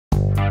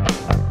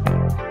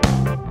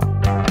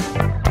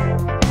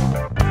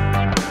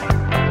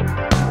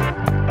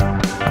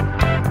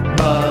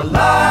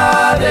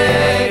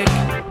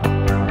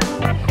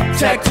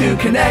Tech to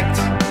connect.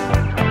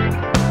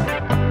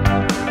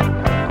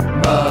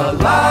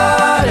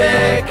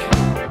 Melodic.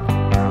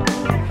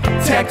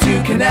 Tech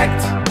to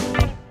connect.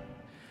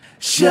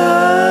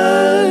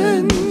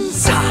 Shuns.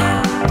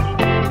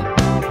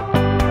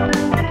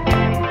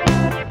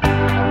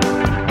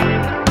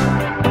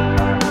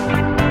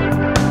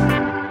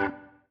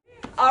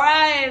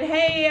 Alright,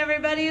 hey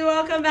everybody,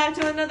 welcome back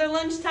to another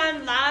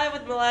Lunchtime Live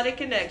with Melodic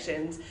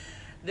Connections.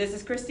 This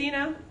is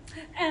Christina.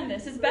 And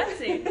this is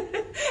Betsy.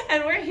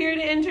 And we're here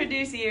to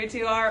introduce you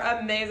to our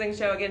amazing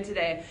show again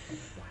today.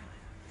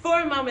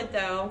 For a moment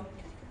though,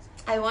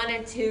 I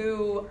wanted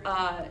to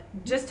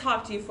just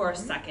talk to you for a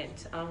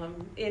second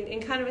in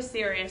kind of a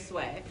serious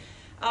way.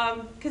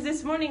 Because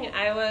this morning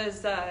I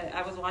was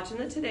watching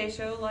the Today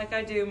Show like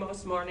I do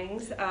most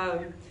mornings.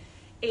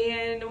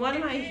 And one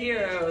of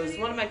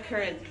my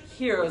current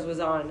heroes was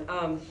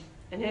on,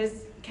 and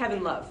his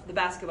Kevin Love, the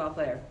basketball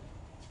player.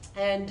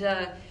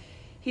 And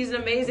he's an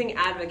amazing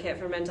advocate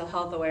for mental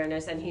health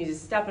awareness, and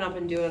he's stepping up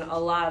and doing a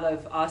lot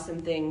of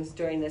awesome things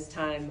during this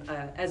time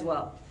as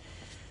well.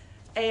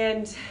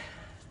 And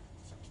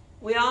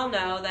we all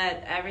know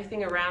that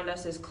everything around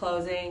us is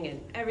closing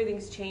and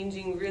everything's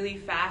changing really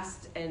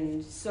fast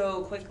and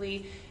so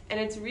quickly, and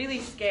it's really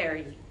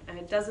scary. And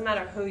it doesn't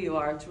matter who you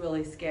are, it's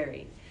really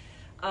scary.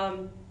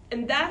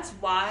 And that's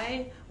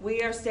why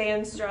we are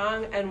staying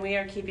strong and we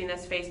are keeping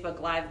this Facebook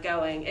Live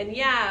going. And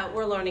yeah,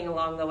 we're learning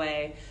along the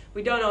way.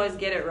 We don't always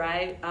get it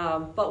right,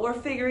 but we're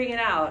figuring it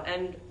out.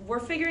 And we're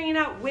figuring it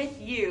out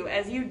with you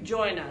as you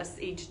join us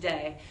each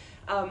day.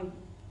 And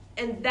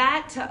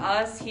that to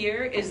us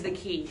here is the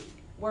key.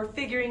 We're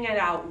figuring it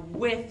out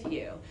with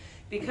you.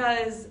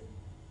 Because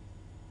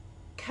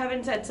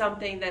Kevin said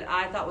something that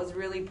I thought was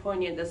really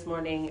poignant this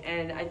morning,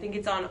 and I think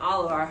it's on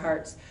all of our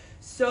hearts.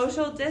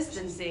 Social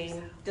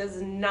distancing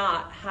does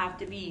not have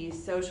to be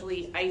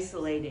socially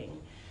isolating.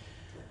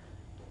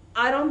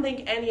 I don't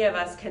think any of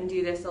us can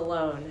do this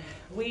alone.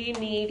 We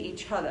need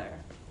each other.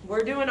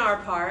 We're doing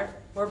our part.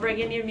 We're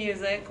bringing you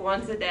music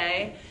once a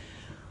day.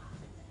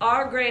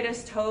 Our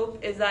greatest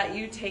hope is that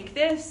you take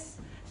this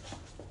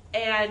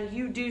and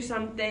you do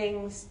some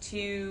things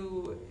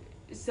to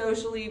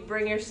socially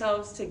bring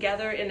yourselves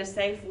together in a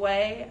safe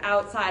way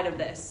outside of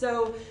this.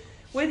 So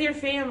with your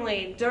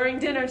family, during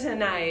dinner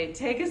tonight,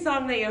 take a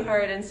song that you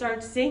heard and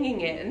start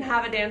singing it and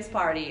have a dance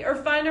party. Or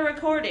find a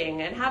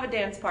recording and have a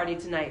dance party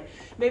tonight.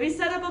 Maybe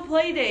set up a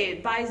play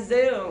date by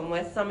Zoom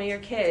with some of your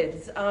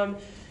kids.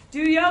 Do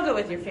yoga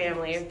with your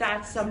family if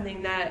that's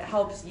something that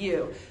helps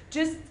you.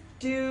 Just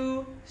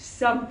do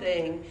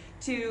something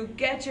to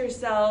get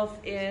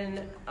yourself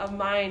in a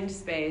mind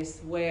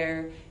space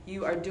where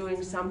you are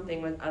doing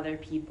something with other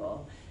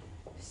people.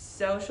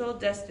 Social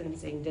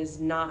distancing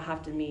does not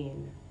have to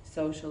mean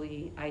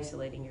socially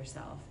isolating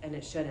yourself, and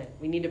it shouldn't.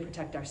 We need to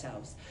protect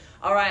ourselves.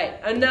 All right,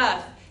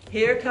 enough.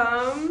 Here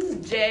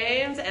comes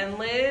James and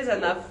Liz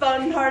and the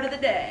fun part of the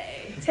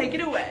day. Take it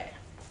away.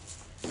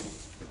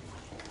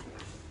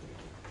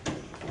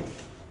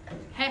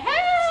 Hey, hey!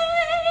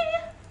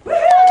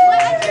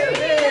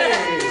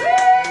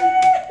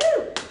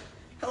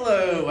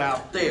 Hello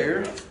out there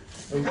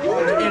on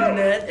the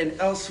internet and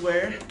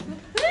elsewhere.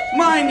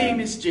 My name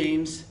is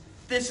James.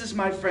 This is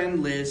my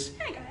friend Liz.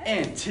 Hey guys.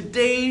 And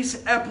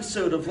today's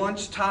episode of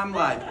Lunchtime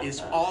Live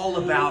is all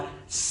about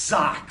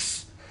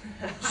socks.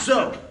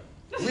 So,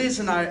 Liz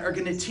and I are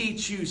going to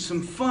teach you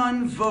some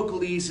fun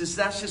vocalises.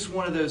 That's just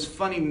one of those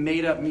funny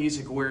made-up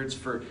music words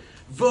for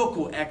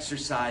vocal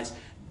exercise,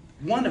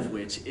 one of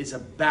which is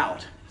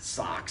about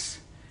socks,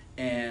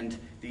 and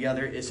the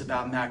other is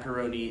about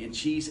macaroni and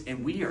cheese.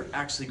 And we are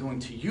actually going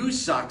to use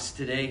socks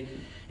today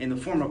in the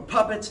form of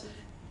puppets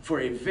for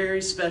a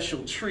very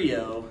special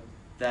trio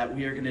that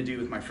we are going to do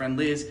with my friend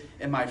Liz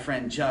and my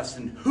friend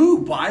Justin,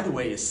 who, by the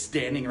way, is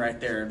standing right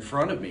there in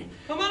front of me.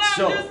 Come on out,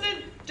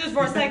 Justin. Just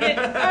for a second.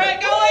 All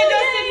right, go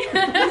away,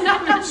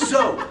 Justin.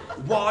 So,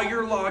 while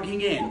you're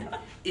logging in,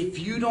 if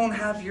you don't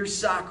have your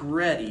sock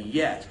ready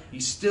yet, you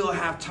still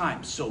have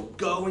time. So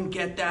go and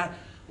get that,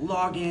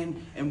 log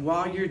in, and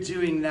while you're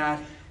doing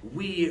that,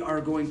 we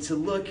are going to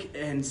look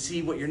and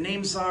see what your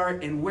names are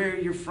and where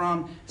you're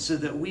from so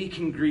that we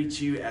can greet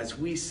you as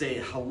we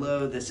say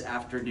hello this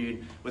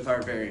afternoon with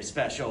our very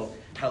special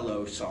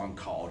hello song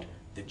called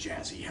the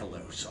Jazzy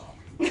Hello Song.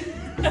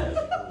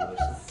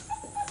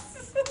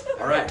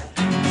 All right.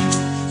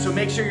 So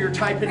make sure you're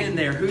typing in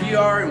there who you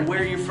are and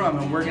where you're from,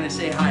 and we're going to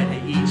say hi to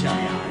each of you.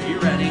 Are you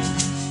ready?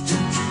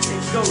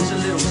 It goes a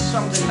little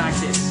something like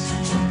this.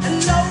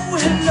 Hello,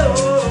 hello,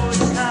 it's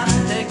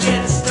time to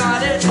get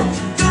started.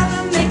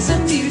 Gonna make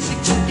some music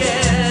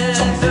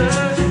together.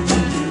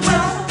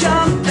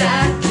 Welcome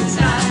back, it's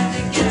time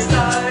to get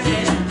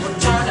started. We're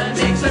gonna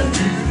make some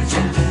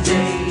music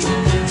today.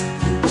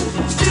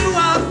 To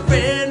our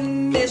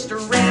friend Mr.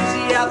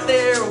 Ramsey out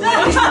there.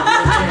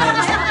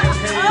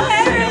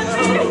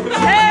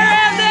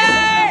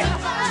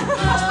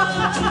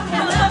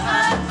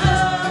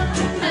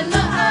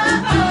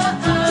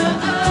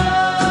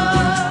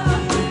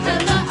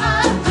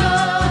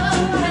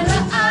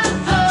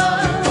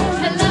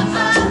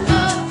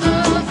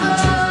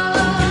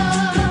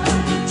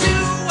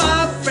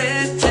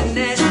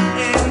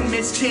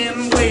 is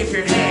Tim. Wave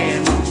your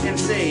hand and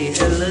say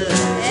hello.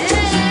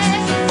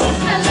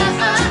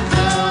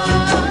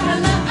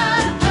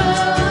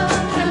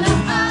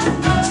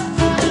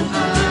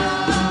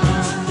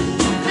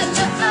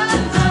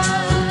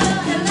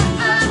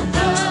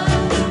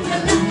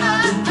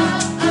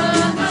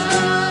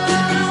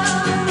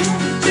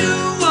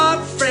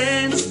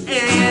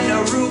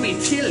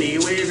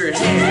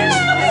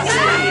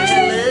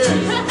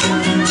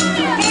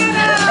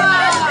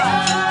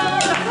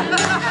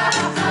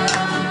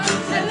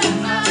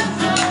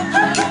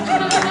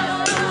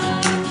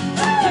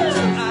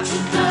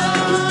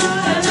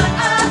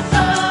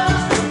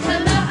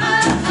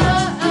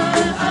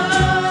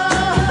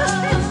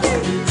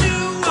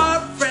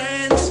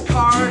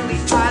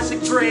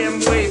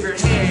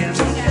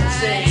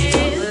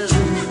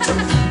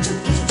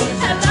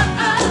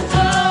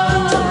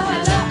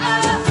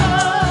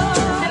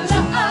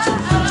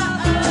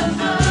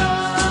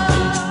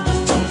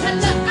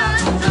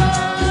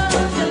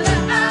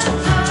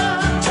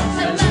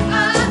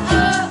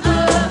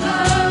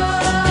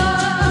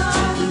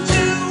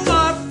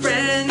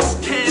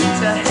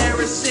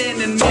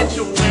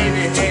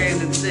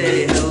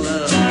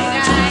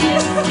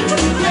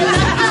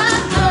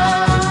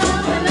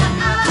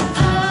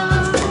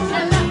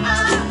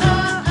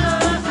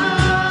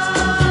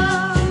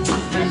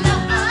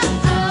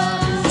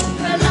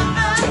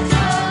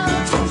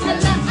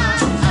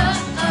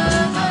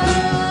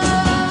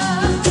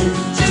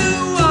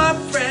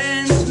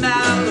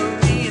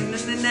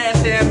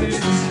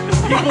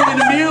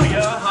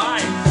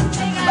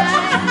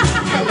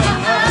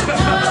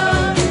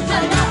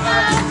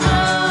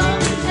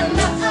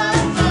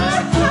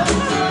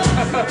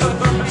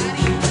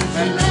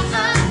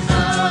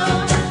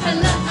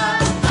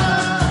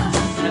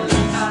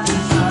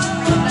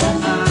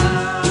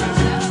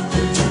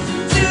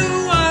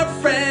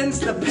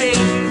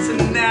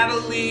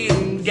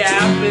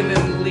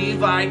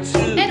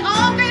 And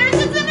all greater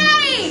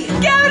Cincinnati!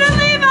 Go to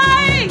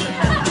Levi!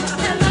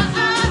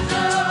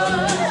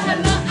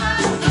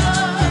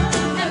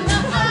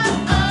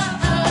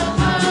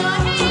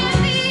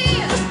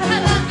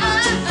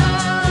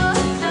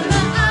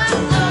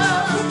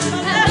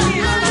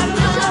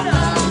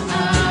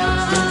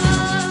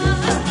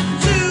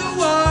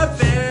 To our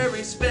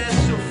very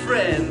special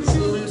friends,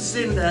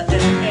 Lucinda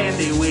and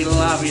Andy, we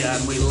love you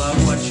and we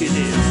love what you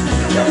do.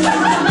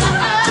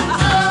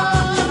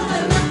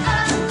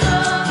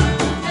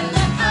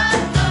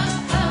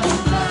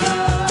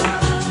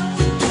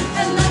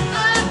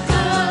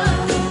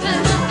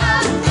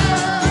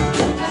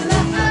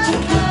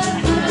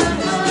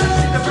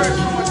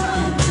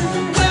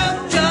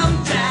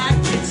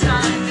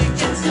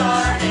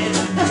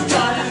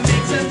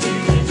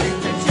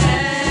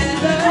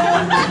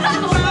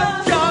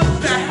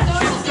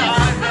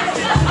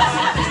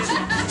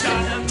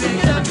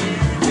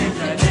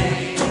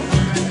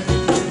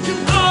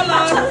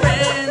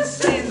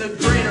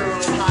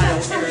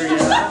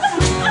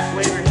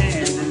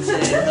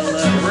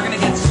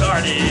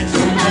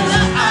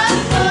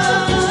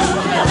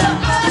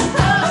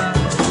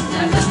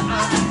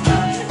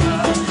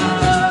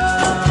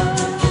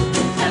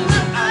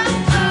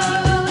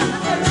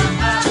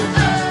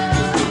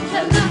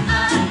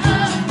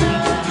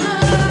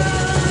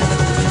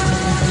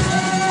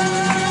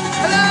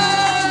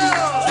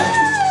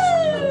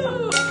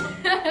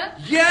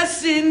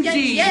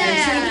 Indeed, Yeah.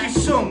 and thank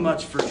you so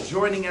much for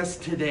joining us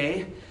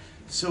today.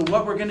 So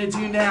what we're gonna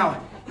do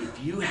now,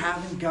 if you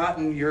haven't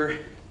gotten your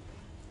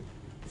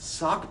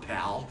sock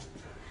pal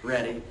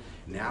ready,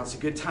 now's a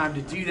good time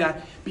to do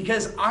that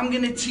because I'm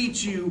gonna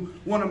teach you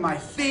one of my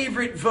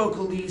favorite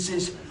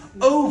vocalises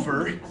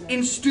over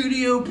in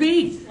Studio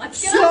B.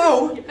 Let's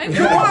go. So,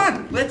 come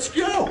on, let's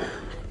go.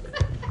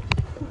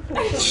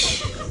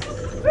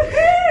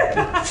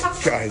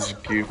 Guys are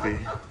goofy.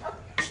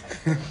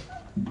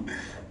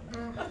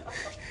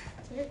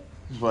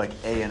 Like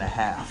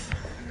A.5.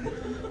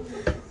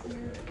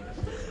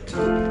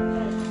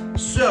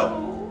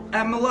 So,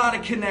 at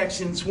Melodic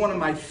Connections, one of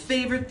my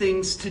favorite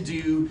things to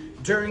do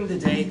during the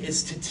day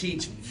is to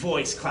teach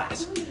voice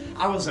class.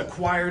 I was a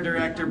choir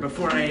director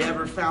before I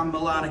ever found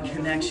Melodic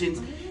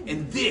Connections,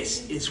 and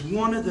this is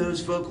one of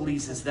those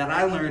vocalises that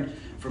I learned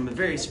from a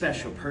very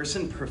special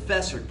person,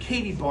 Professor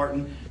Katie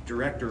Barton,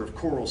 Director of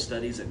Choral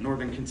Studies at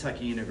Northern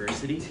Kentucky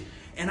University.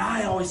 And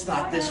I always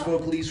thought this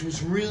vocalise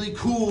was really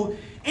cool,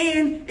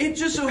 and it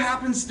just so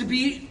happens to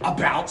be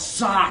about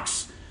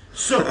socks.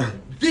 So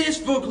this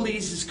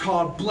vocalise is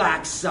called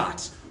Black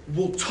Socks.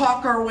 We'll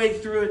talk our way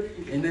through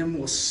it, and then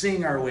we'll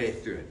sing our way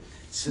through it.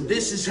 So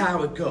this is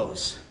how it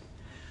goes.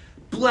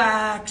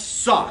 Black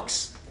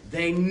socks,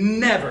 they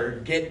never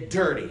get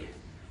dirty.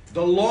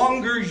 The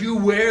longer you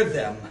wear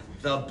them,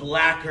 the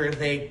blacker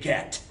they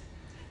get.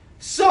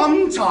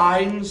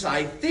 Sometimes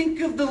I think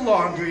of the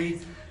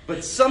laundry,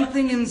 but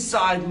something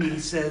inside me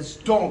says,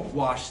 don't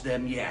wash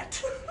them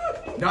yet.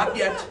 Not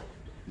yet,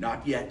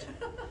 not yet,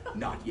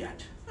 not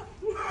yet.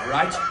 All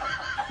right?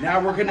 Now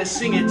we're gonna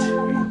sing it.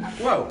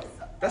 Whoa,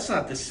 that's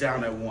not the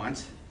sound I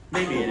want.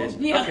 Maybe it is.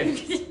 Yeah.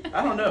 Okay.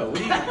 I don't know.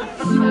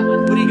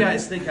 What do you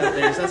guys think out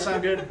there? Does that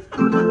sound good?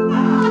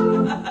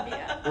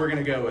 Yeah. We're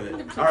gonna go with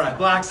it. All right,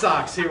 Black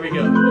Socks. Here we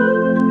go.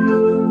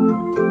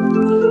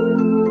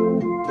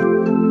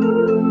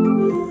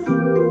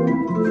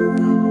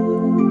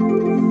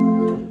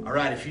 All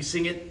right, if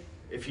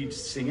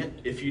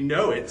you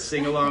know it,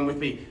 sing along with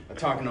me. I'm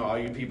talking to all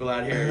you people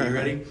out here. Are you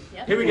ready?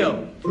 Yep. Here we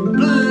go.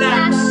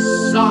 Black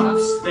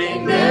socks, they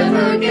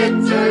never get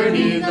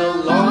dirty. The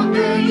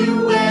longer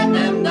you wear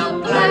them, the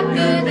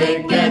blacker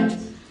they get.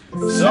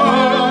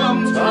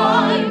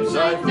 Sometimes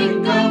I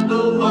think of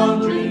the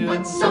laundry,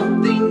 but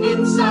something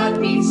inside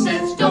me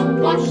says don't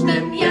wash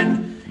them yet.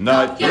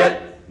 Not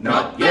yet.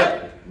 Not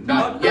yet.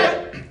 Not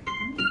yet.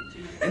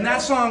 And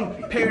that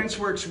song, Parents,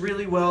 works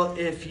really well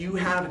if you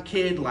have a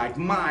kid like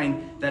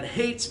mine that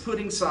hates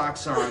putting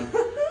socks on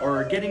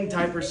or getting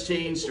diapers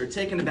changed or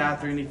taking a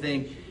bath or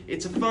anything.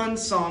 It's a fun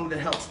song that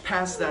helps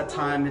pass that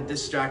time and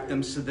distract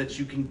them so that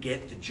you can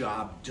get the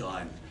job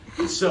done.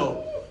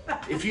 So,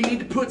 if you need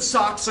to put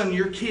socks on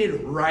your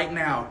kid right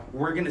now,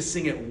 we're gonna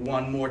sing it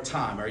one more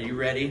time. Are you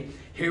ready?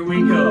 Here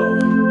we go.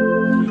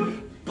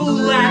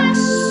 Black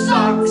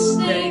socks,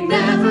 they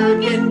never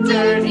get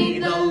dirty.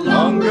 The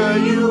longer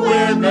you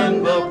wear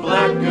them, the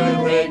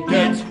blacker they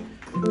get.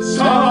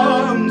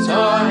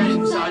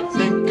 Sometimes I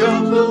think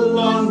of the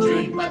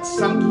laundry, but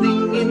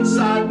something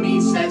inside me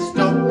says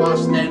don't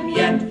wash them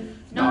yet.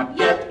 Not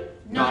yet,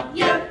 not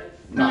yet,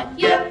 not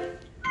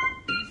yet.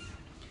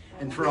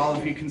 And for all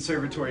of you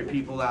conservatory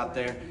people out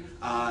there,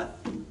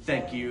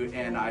 thank you,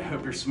 and I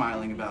hope you're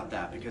smiling about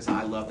that because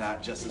I love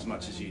that just as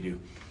much as you do.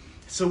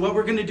 So what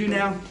we're gonna do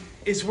now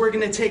is we're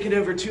gonna take it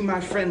over to my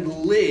friend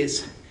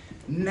Liz.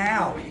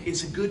 Now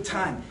is a good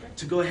time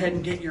to go ahead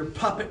and get your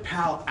puppet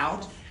pal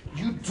out.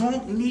 You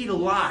don't need a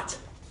lot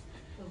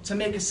to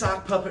make a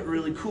sock puppet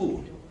really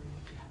cool.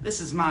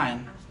 This is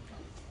mine.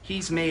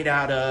 He's made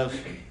out of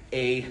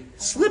a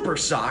slipper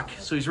sock,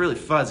 so he's really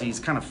fuzzy. He's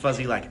kind of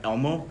fuzzy like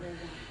Elmo.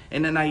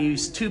 And then I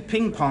used 2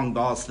 ping pong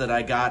balls that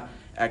I got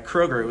at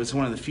Kroger. It was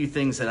one of the few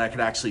things that I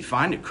could actually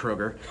find at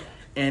Kroger.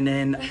 And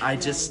then I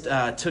just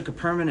took a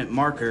permanent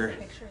marker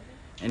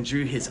and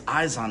drew his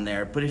eyes on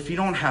there. But if you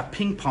don't have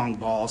ping pong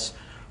balls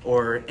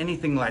or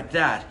anything like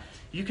that,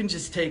 you can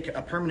just take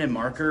a permanent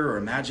marker or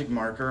a magic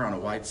marker on a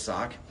white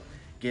sock,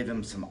 give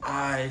him some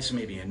eyes,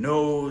 maybe a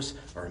nose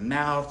or a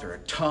mouth or a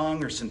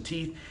tongue or some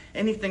teeth,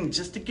 anything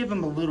just to give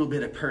him a little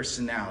bit of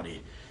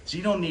personality. So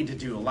you don't need to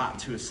do a lot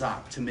to a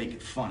sock to make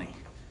it funny.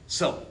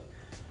 So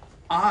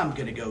I'm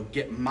gonna go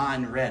get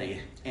mine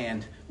ready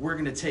and we're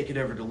gonna take it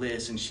over to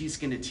Liz and she's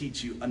gonna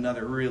teach you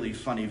another really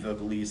funny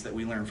vocalese that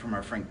we learned from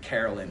our friend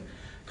Carolyn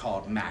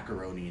called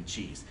Macaroni and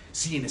Cheese.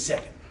 See you in a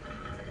second.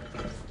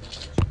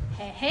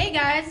 Hey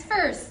guys,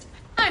 first,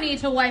 I need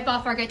to wipe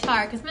off our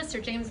guitar because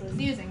Mr. James was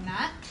using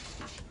that.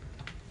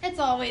 It's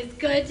always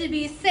good to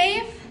be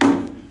safe,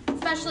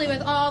 especially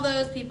with all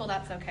those people.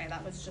 That's okay,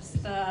 that was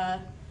just the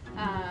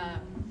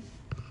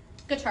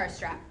guitar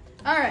strap.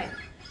 All right,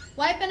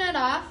 wiping it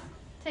off,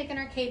 taking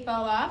our capo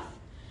off.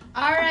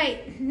 All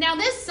right, now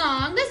this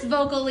song, this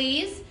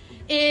vocalese,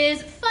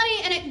 is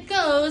funny and it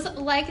goes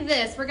like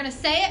this. We're gonna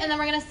say it and then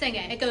we're gonna sing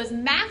it. It goes,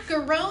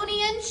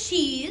 macaroni and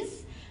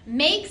cheese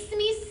makes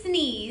me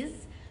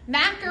sneeze.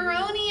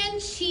 Macaroni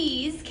and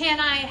cheese, can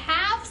I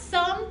have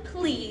some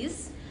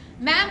please?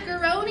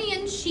 Macaroni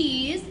and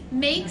cheese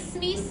makes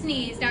me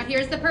sneeze. Now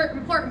here's the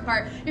important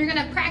part. You're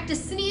gonna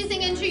practice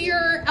sneezing into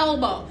your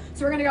elbow.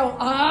 So we're gonna go,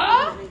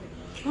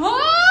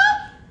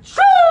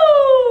 choo!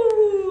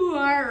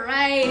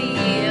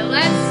 Alrighty,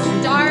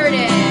 let's start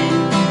it.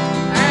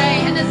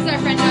 Alright, and this is our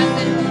friend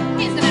Justin.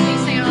 He's gonna be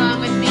singing along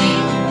with me.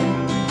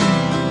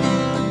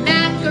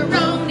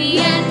 Macaroni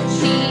and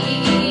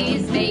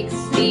cheese makes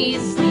me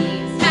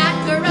sneeze.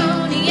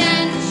 Macaroni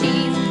and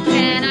cheese,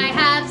 can I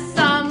have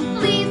some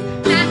please?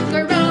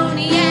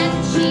 Macaroni and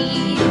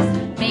cheese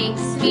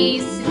makes me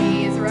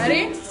sneeze.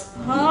 Ready?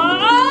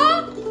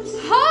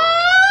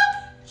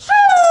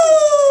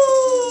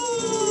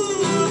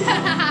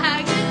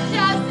 Good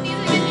job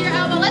sneezing into your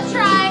elbow. Let's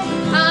try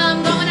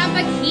going up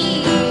a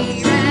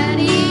key.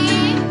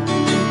 Ready?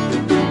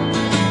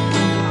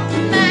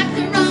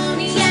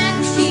 Macaroni and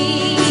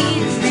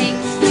cheese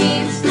makes me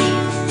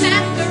sneeze.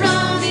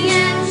 Macaroni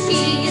and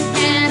cheese,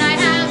 can I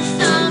have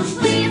some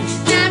please?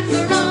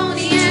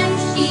 Macaroni and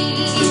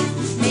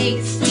cheese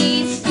makes me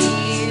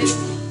sneeze.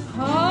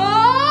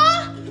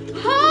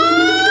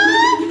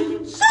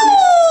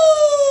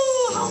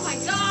 Oh my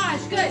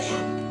gosh, good.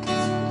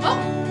 Oh.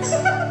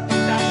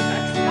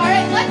 All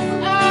right, let's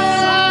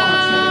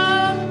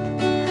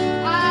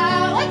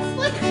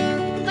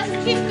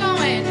keep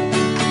going.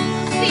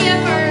 See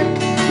if our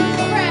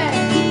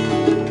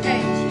friend. Okay,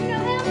 do you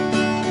know him?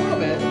 A little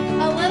bit. A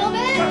little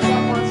bit? Sock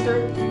Monster.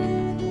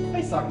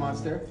 Hey, Sock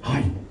Monster.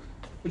 Hi.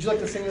 Would you like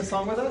to sing this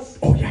song with us?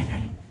 Oh, yeah.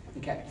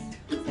 Okay.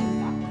 Sock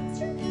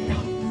Monster?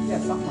 Yeah,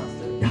 Sock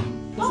Monster. Yeah.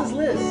 This is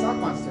Liz, Sock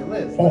Monster.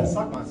 Liz, Oh.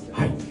 Sock Monster.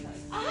 Hi.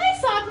 Hi,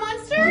 Sock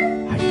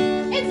Monster. Hi.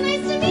 It's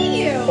nice to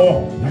meet you.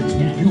 Oh, nice to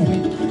meet you.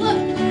 Look,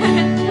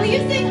 will you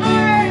sing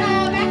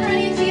our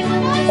macaroni and cheese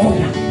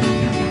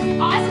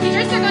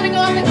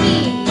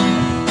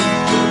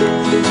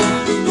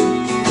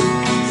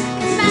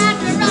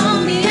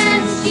Macaroni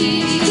and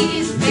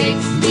cheese, mix,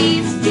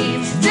 please,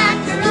 please.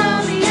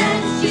 Macaroni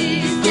and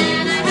cheese,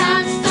 can I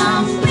have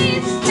some,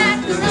 please?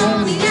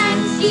 Macaroni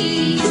and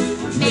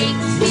cheese, mix,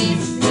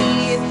 please,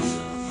 please.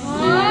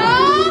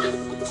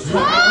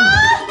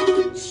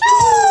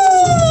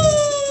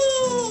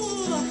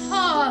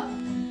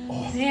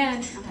 Oh,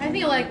 man, I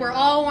feel like we're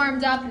all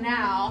warmed up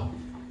now.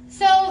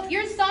 So,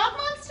 you're Sock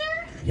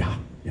Monster? Yeah,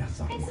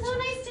 Sock It's Monster. so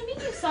nice to meet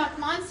you, Sock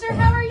Monster.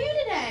 How are you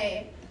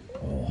today?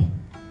 Oh,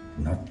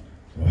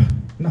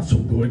 not so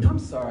good. I'm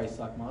sorry,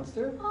 Sock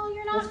Monster. Oh,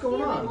 you're not What's going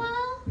feeling on?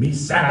 well? Me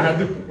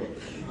sad.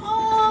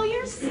 Oh,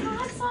 you're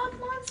sad, Sock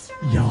Monster?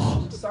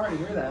 Yeah. Sorry to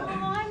hear Oh, that.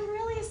 I'm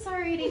really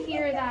sorry to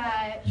hear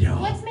that. Yeah.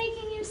 What's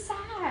making you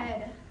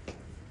sad?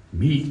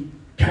 Me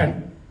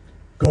can't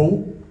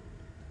go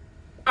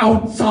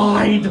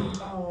outside.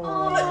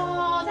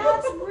 Oh,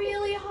 that's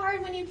really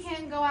hard when you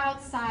can't go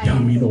outside. Yeah,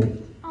 me know.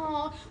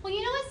 Oh, well,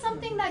 you know what's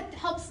something that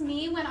helps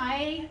me when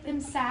I am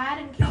sad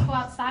and can't go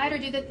outside or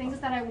do the things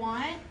that I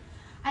want?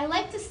 I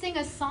like to sing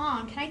a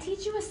song. Can I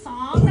teach you a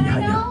song Oh, that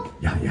I know?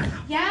 yeah.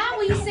 Yeah?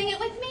 Will you sing it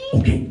with me?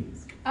 Okay.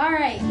 All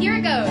right, here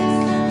it goes.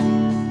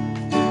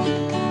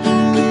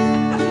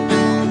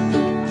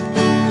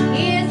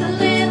 Here's a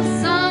little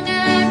song I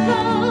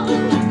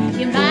wrote.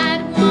 You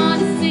might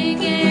want to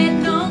sing it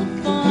note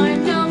for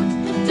note.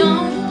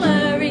 Don't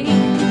worry.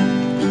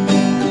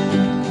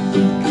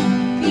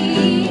 Be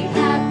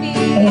happy.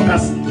 Oh,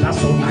 that's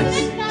so nice.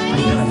 Isn't it I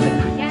like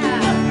that.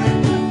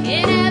 Yeah.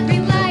 In every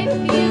life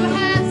you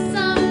have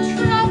some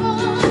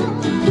trouble.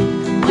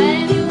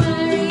 When you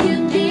worry, you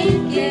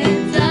make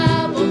it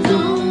double.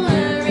 Don't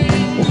worry.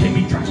 Okay,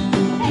 me try.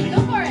 Okay, go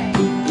for it.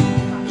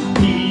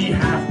 Be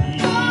happy.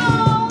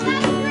 Oh,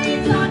 that's great,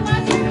 Sock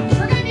Monster.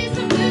 We're gonna do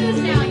some blues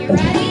now. You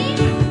ready?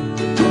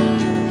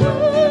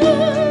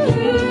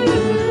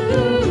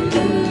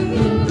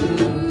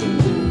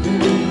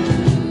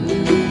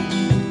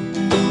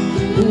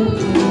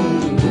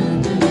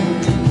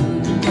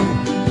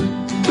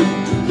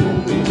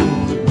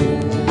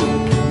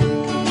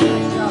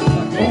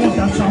 Oh,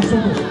 that sounds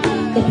so good.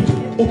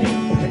 Okay.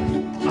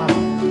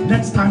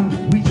 Next time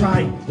we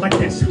try like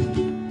this.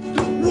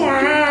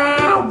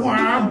 Wah,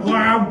 wah,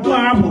 wah,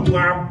 wah,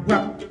 wah,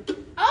 wah.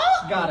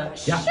 Oh, Got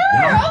it. Yeah, sure,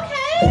 yeah. okay.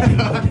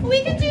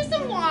 We can do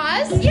some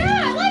wahs.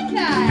 Yeah, I like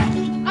that.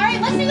 All right,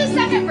 let's do the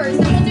second verse,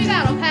 then we'll do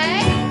that,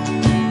 okay?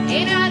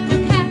 Ain't got no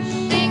cash,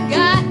 ain't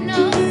got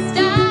no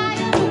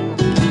style,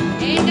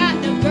 ain't got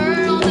no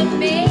girl to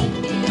make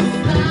me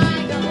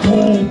smile.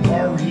 Don't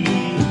worry.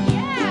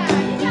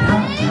 Yeah, you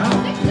got it.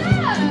 Good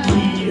job. Be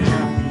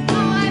happy.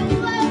 Oh, I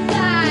love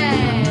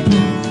that.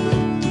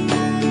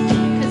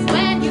 'Cause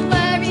when you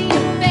worry,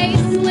 your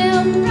face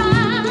will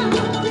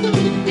frown,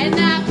 and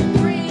that will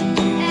bring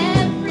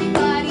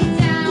everybody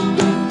down.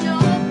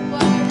 Don't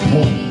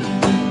worry.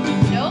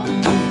 Nope.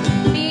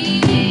 Be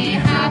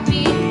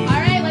happy. All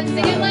right, let's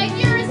sing it like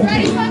yours.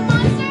 Ready, Sock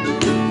Monster?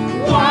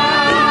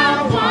 Wah,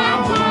 wah,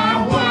 wah,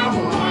 wah,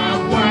 wah,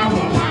 wah, wah,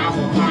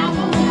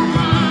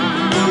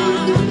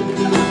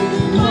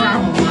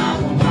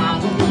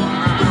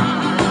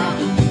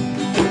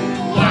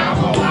 wah,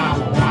 wah,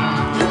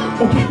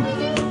 wah. Okay.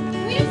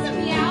 We do some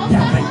meows,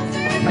 Yeah, Sock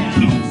Monster? like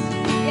kitties.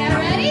 Yeah,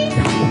 ready?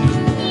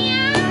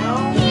 Meow,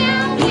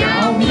 meow, meow,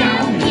 Meow,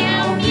 meow,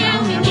 meow, meow,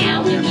 meow, meow,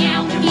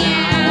 meow,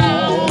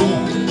 meow.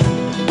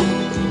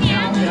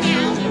 Meow,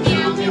 meow, meow,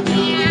 meow,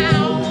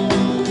 meow.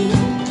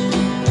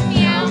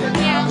 Meow,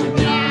 meow,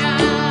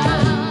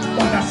 meow.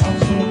 Oh, that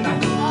sounds so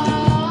nice. Oh,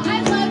 I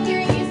love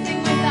hearing you sing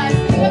with us.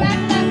 Can we go back to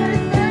that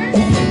first verse?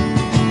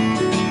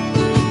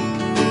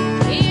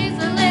 Here's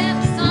a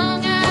little song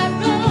I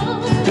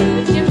wrote.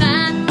 You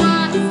might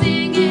want to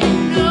sing it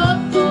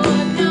note for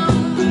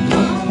note.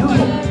 Don't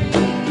worry.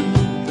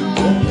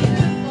 Oh,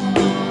 beautiful.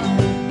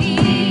 Be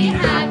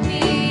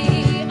happy.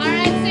 All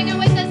right, sing it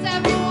with us,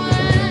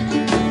 everyone.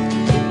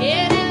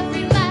 In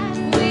every life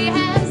we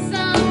have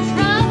some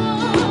trouble.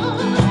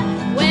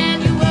 When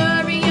you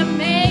worry, you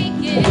make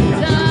it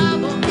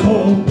double.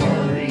 Don't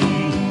worry.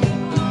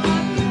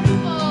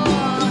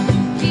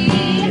 Be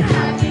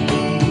happy.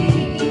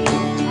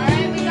 All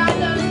right, we got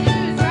those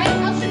news, right?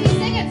 How should we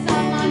sing it,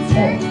 Sock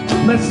Monster?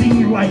 Let's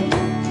sing like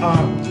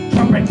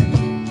trumpet.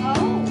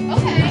 Oh,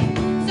 okay.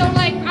 So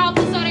like out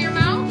the side of your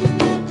mouth?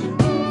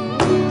 Ooh,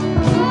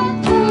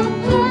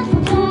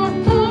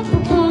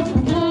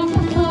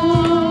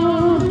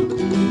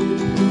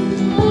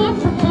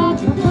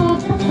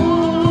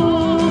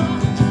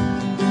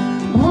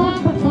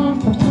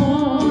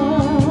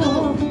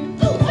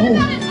 what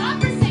about an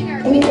opera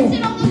singer? We just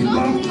did all those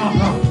vocals.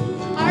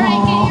 All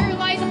right, get your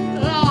Eliza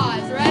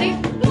applause. Ready?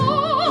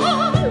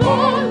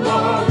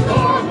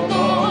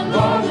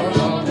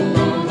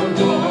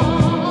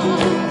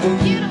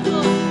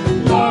 Beautiful.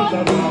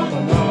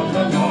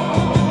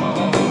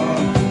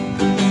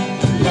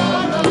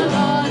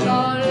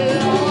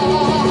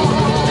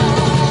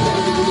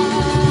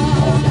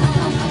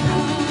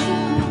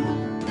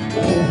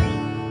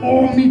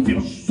 Oh, me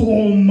feels so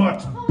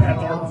much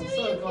better. Do you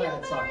So go feel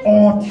ahead, Sock. better? Oh,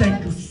 Oh,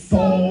 thank you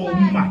so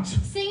much.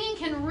 Singing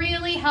can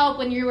really help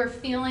when you are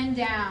feeling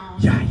down.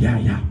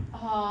 Yeah.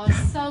 Oh, Yeah.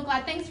 so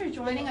glad. Thanks for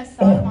joining us, Sock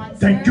Oh, Monster.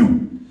 thank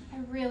you. I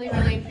really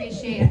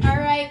appreciate it. All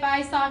right,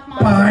 bye, Sock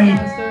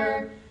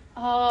Monster. Bye.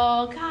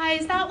 Oh,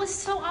 guys, that was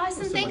so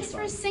awesome. so Thanks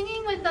much for fun.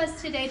 singing with us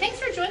today. Thanks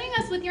for joining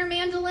us with your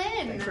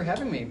mandolin. Thanks for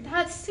having me.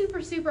 That's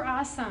super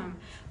awesome.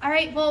 All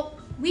right, well,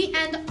 we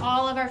end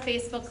all of our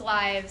Facebook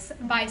Lives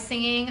by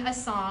singing a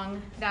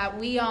song that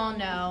we all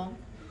know.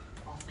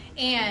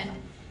 And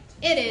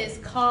it is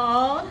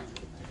called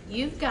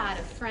You've Got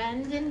a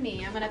Friend in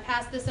Me. I'm going to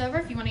pass this over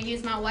if you want to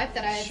use my wipe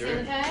that I have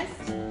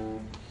sanitized.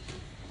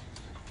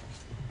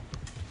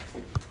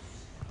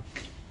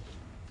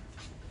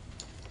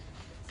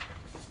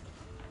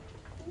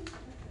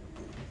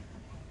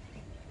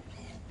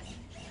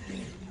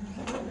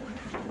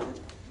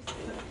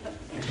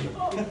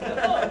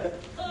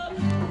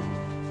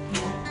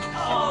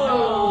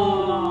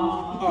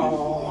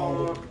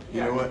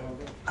 You know what?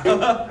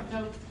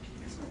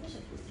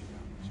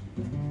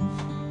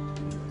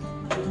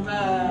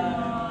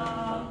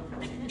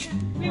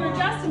 We were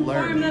just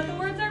informed that the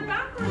words are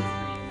backwards for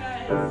you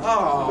guys.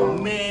 Oh,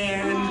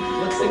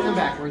 man. Let's sing them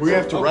backwards. We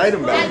have to write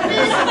them At back.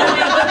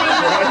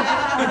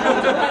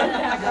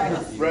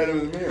 this point, Write them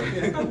in the mirror.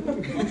 Try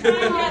and get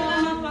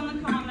them up on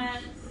the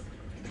comments.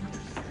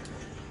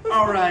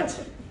 All right.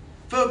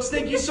 Folks,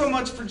 thank you so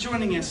much for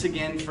joining us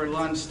again for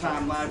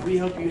Lunchtime Live. We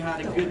hope you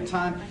had a good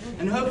time,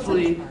 and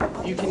hopefully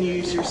you can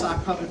use your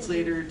sock puppets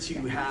later to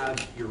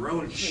have your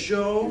own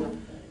show,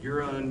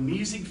 your own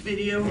music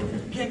video.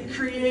 Get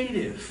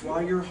creative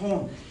while you're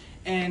home.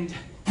 And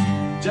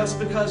just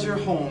because you're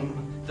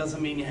home doesn't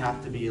mean you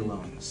have to be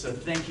alone. So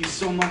thank you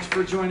so much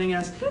for joining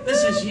us.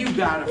 This is You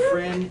Got a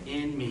Friend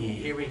in Me.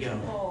 Here we go.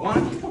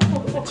 1,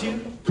 2,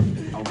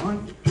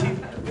 1, 2,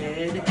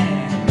 red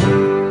and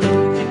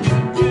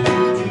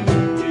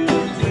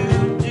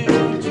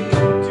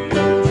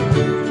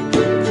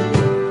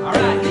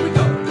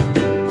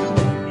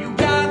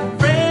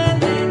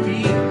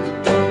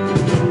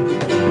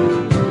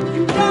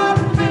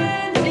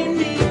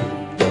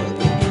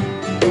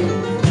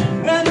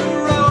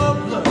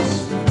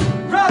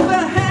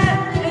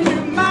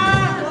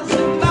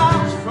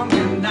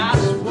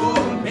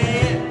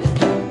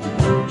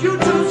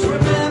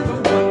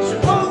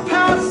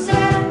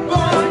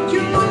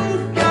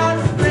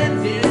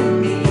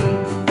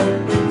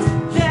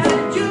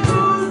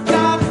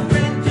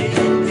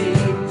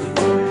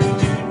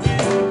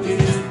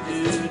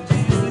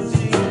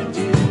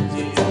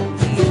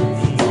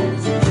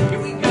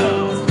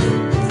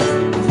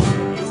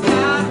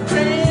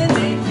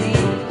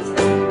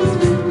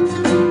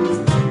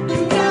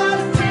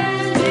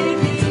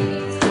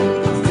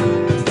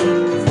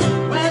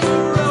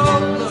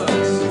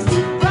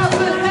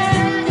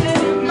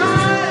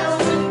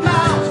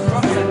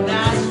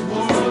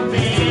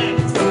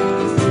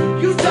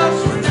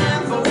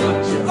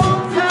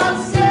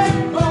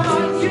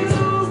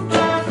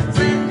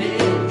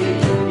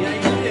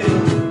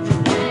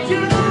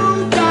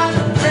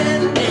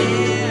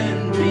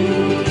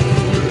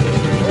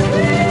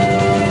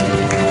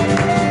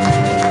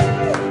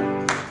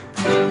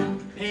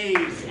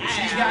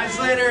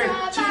later.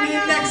 Tune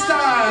in next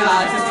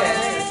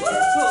time.